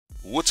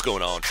What's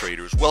going on,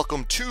 traders?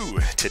 Welcome to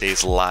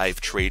today's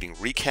live trading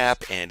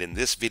recap, and in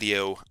this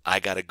video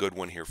I got a good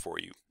one here for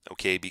you,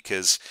 okay?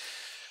 Because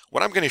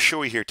what I'm going to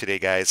show you here today,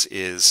 guys,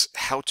 is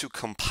how to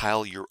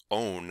compile your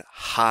own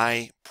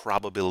high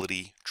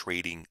probability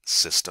trading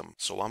system.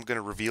 So I'm going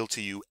to reveal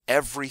to you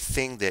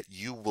everything that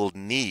you will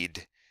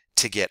need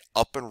to get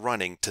up and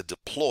running to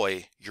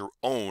deploy your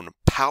own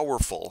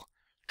powerful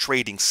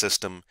trading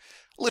system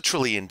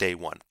literally in day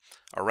one.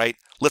 All right,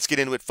 let's get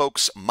into it,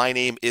 folks. My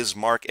name is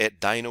Mark at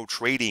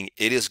DynoTrading.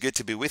 It is good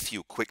to be with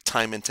you. Quick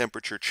time and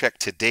temperature check.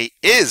 Today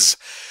is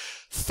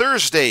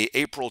Thursday,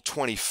 April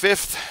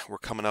 25th. We're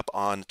coming up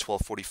on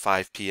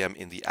 12:45 p.m.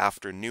 in the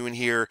afternoon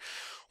here.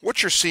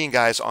 What you're seeing,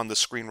 guys, on the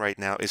screen right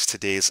now is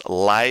today's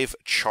live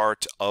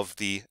chart of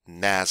the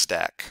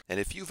NASDAQ. And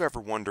if you've ever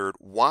wondered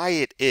why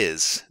it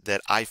is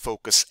that I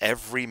focus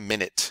every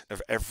minute of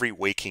every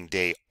waking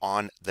day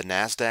on the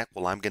NASDAQ,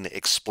 well, I'm going to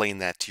explain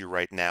that to you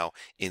right now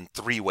in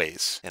 3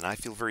 ways. And I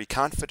feel very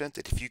confident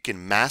that if you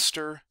can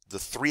master the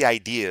 3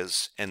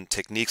 ideas and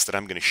techniques that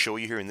I'm going to show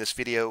you here in this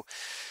video,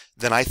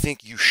 then I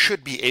think you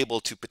should be able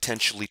to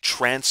potentially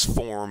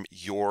transform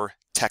your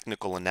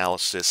technical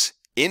analysis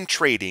in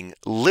trading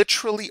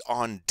literally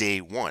on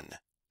day one.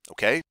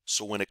 Okay,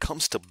 so when it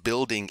comes to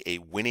building a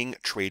winning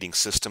trading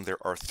system, there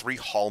are 3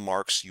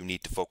 hallmarks you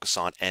need to focus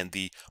on, and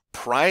the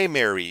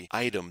primary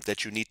item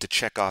that you need to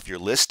check off your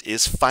list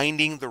is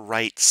finding the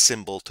right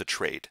symbol to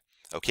trade.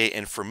 Okay,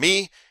 and for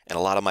me and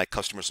a lot of my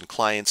customers and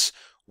clients,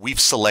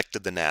 we've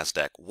selected the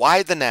NASDAQ.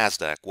 Why the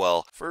NASDAQ?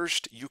 Well,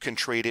 first, you can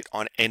trade it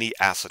on any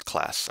asset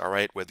class, all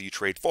right? Whether you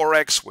trade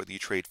Forex, whether you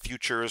trade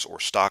futures or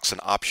stocks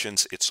and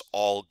options, it's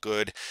all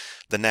good.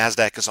 The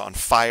NASDAQ is on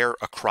fire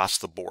across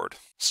the board,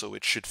 so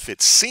it should fit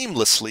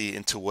seamlessly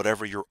into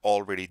whatever you're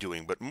already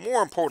doing. But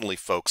more importantly,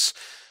 folks,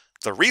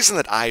 the reason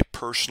that I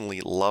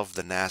personally love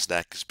the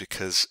NASDAQ is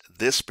because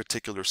this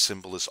particular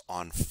symbol is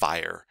on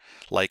fire.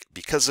 Like,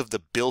 because of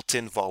the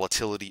built-in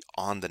volatility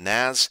on the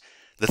NAS,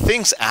 the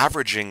thing's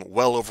averaging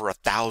well over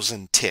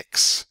 1,000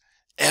 ticks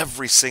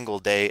every single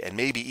day, and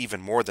maybe even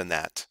more than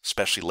that,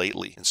 especially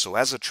lately. And so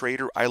as a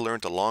trader, I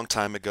learned a long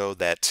time ago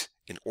that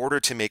in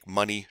order to make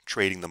money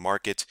trading the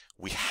market,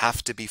 we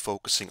have to be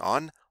focusing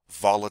on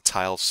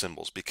volatile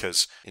symbols,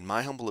 because in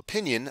my humble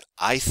opinion,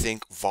 I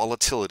think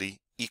volatility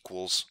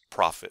equals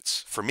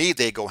profits. For me,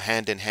 they go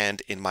hand in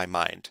hand in my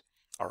mind.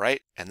 All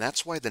right, and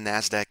that's why the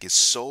NASDAQ is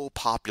so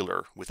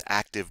popular with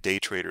active day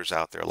traders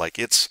out there. Like,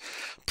 it's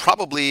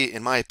probably,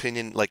 in my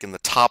opinion, like in the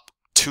top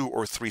 2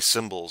 or 3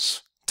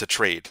 symbols to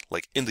trade,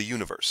 like in the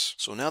universe.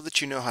 So now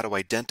that you know how to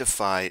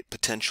identify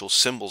potential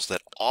symbols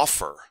that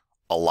offer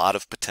a lot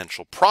of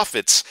potential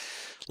profits,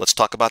 let's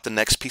talk about the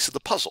next piece of the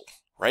puzzle,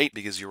 right?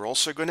 Because you're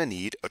also going to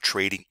need a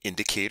trading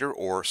indicator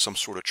or some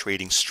sort of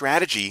trading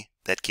strategy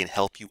that can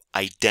help you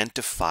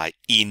identify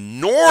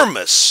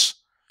enormous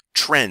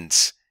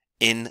trends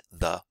in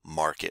the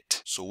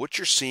market. So what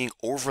you're seeing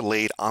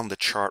overlaid on the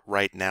chart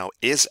right now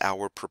is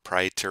our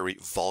proprietary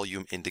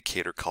volume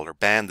indicator color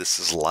band. This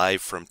is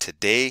live from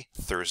today,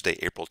 Thursday,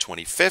 April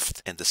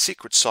 25th. And the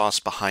secret sauce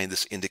behind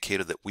this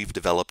indicator that we've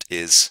developed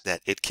is that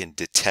it can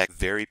detect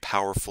very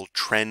powerful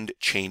trend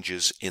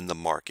changes in the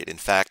market. In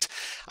fact,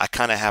 I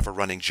kind of have a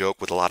running joke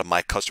with a lot of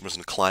my customers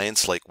and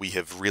clients, like we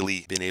have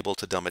really been able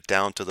to dumb it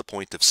down to the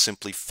point of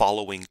simply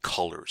following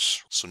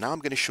colors. So now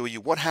I'm going to show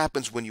you what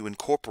happens when you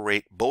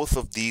incorporate both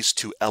of these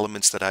 2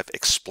 elements that I've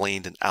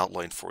explained and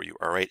outlined for you.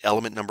 All right,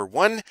 element number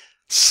 1,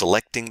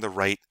 selecting the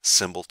right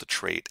symbol to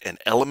trade, and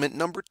element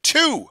number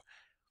 2,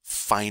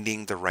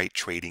 finding the right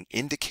trading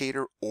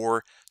indicator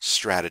or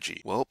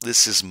strategy. Well,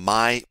 this is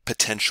my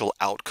potential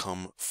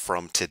outcome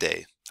from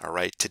today. All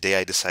right, today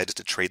I decided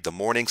to trade the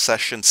morning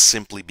session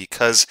simply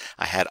because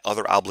I had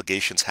other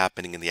obligations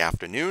happening in the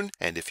afternoon.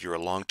 And if you're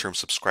a long-term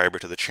subscriber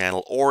to the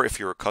channel, or if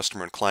you're a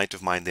customer and client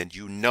of mine, then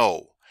you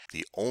know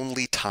the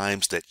only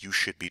times that you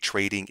should be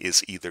trading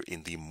is either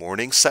in the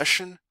morning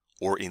session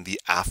or in the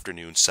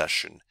afternoon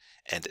session,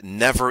 and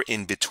never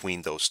in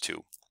between those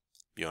 2.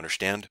 You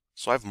understand?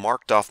 So I've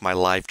marked off my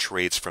live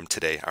trades from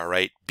today. All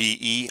right,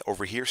 BE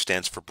over here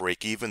stands for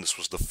break even. This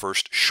was the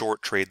first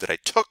short trade that I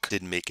took.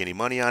 Didn't make any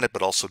money on it,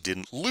 but also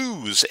didn't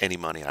lose any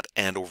money on it.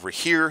 And over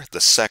here,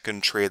 the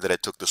second trade that I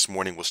took this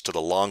morning was to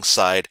the long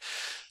side.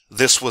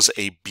 This was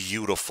a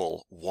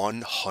beautiful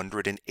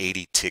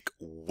 180 tick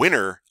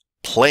winner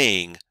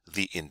playing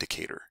the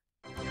indicator.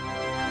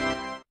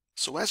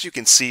 So as you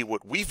can see,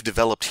 what we've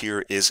developed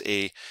here is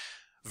a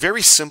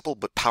very simple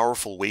but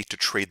powerful way to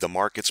trade the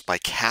markets by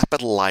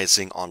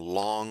capitalizing on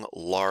long,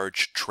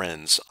 large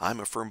trends. I'm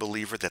a firm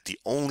believer that the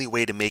only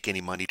way to make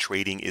any money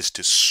trading is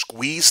to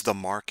squeeze the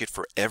market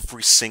for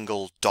every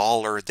single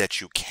dollar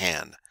that you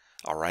can.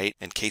 All right,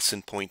 and case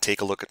in point,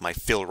 take a look at my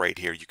fill right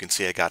here. You can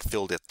see I got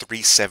filled at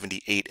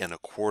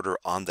 378.25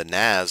 on the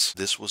NAS.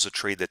 This was a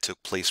trade that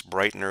took place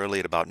bright and early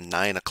at about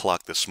 9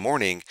 o'clock this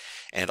morning.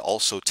 And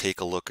also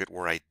take a look at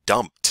where I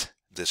dumped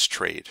this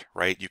trade,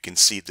 right? You can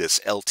see this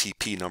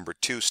LTP number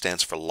 2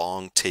 stands for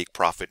long take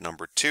profit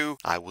number 2.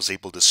 I was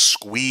able to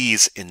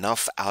squeeze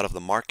enough out of the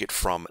market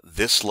from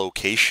this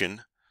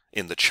location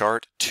in the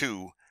chart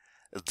to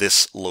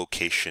this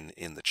location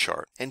in the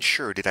chart. And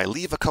sure, did I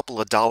leave a couple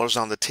of dollars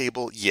on the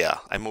table? Yeah,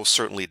 I most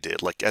certainly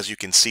did. Like, as you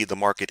can see, the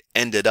market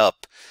ended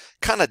up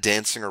kind of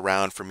dancing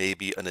around for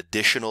maybe an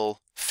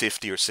additional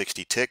 50 or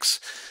 60 ticks.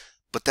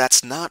 But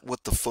that's not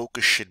what the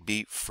focus should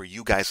be for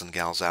you guys and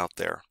gals out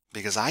there.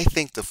 Because I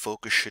think the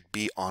focus should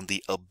be on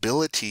the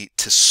ability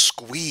to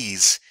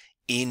squeeze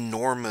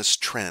enormous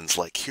trends.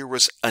 Like, here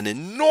was an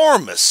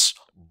enormous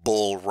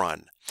bull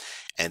run.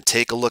 And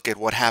take a look at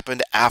what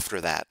happened after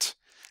that,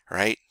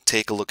 right?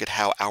 Take a look at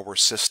how our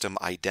system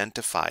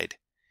identified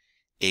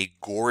a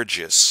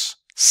gorgeous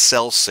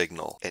sell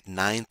signal at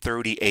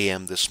 9:30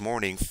 a.m. this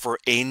morning for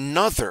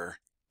another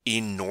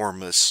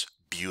enormous,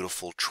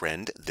 beautiful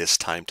trend, this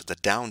time to the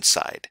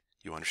downside.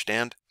 You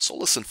understand? So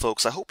listen,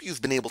 folks, I hope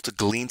you've been able to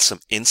glean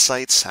some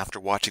insights after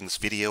watching this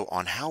video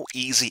on how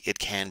easy it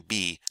can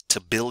be to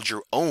build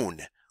your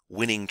own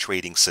winning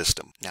trading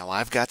system. Now,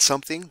 I've got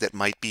something that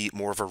might be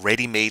more of a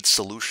ready-made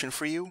solution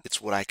for you.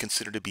 It's what I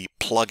consider to be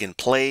plug and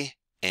play,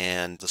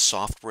 and the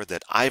software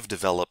that I've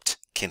developed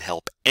can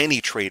help any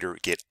trader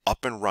get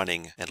up and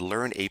running and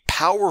learn a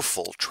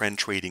powerful trend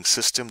trading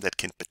system that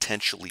can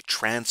potentially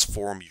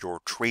transform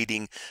your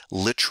trading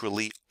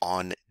literally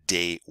on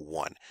day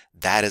one.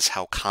 That is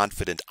how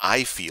confident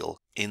I feel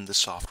in the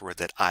software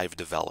that I've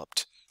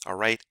developed. All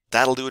right,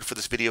 that'll do it for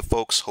this video,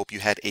 folks. Hope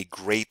you had a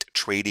great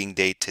trading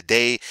day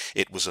today.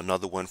 It was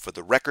another one for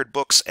the record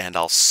books, and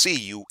I'll see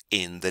you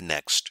in the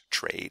next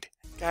trade.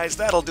 Guys,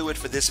 that'll do it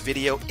for this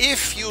video.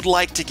 If you'd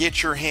like to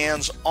get your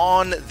hands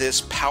on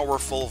this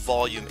powerful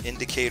volume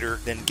indicator,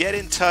 then get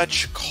in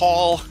touch,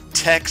 call,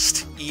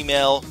 text,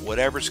 email,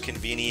 whatever's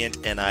convenient,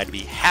 and I'd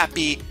be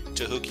happy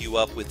to hook you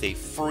up with a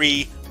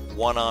free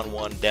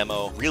one-on-one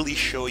demo, really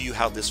show you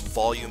how this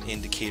volume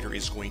indicator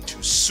is going to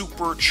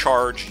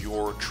supercharge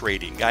your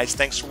trading. Guys,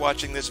 thanks for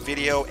watching this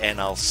video, and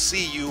I'll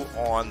see you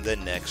on the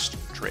next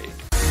trade.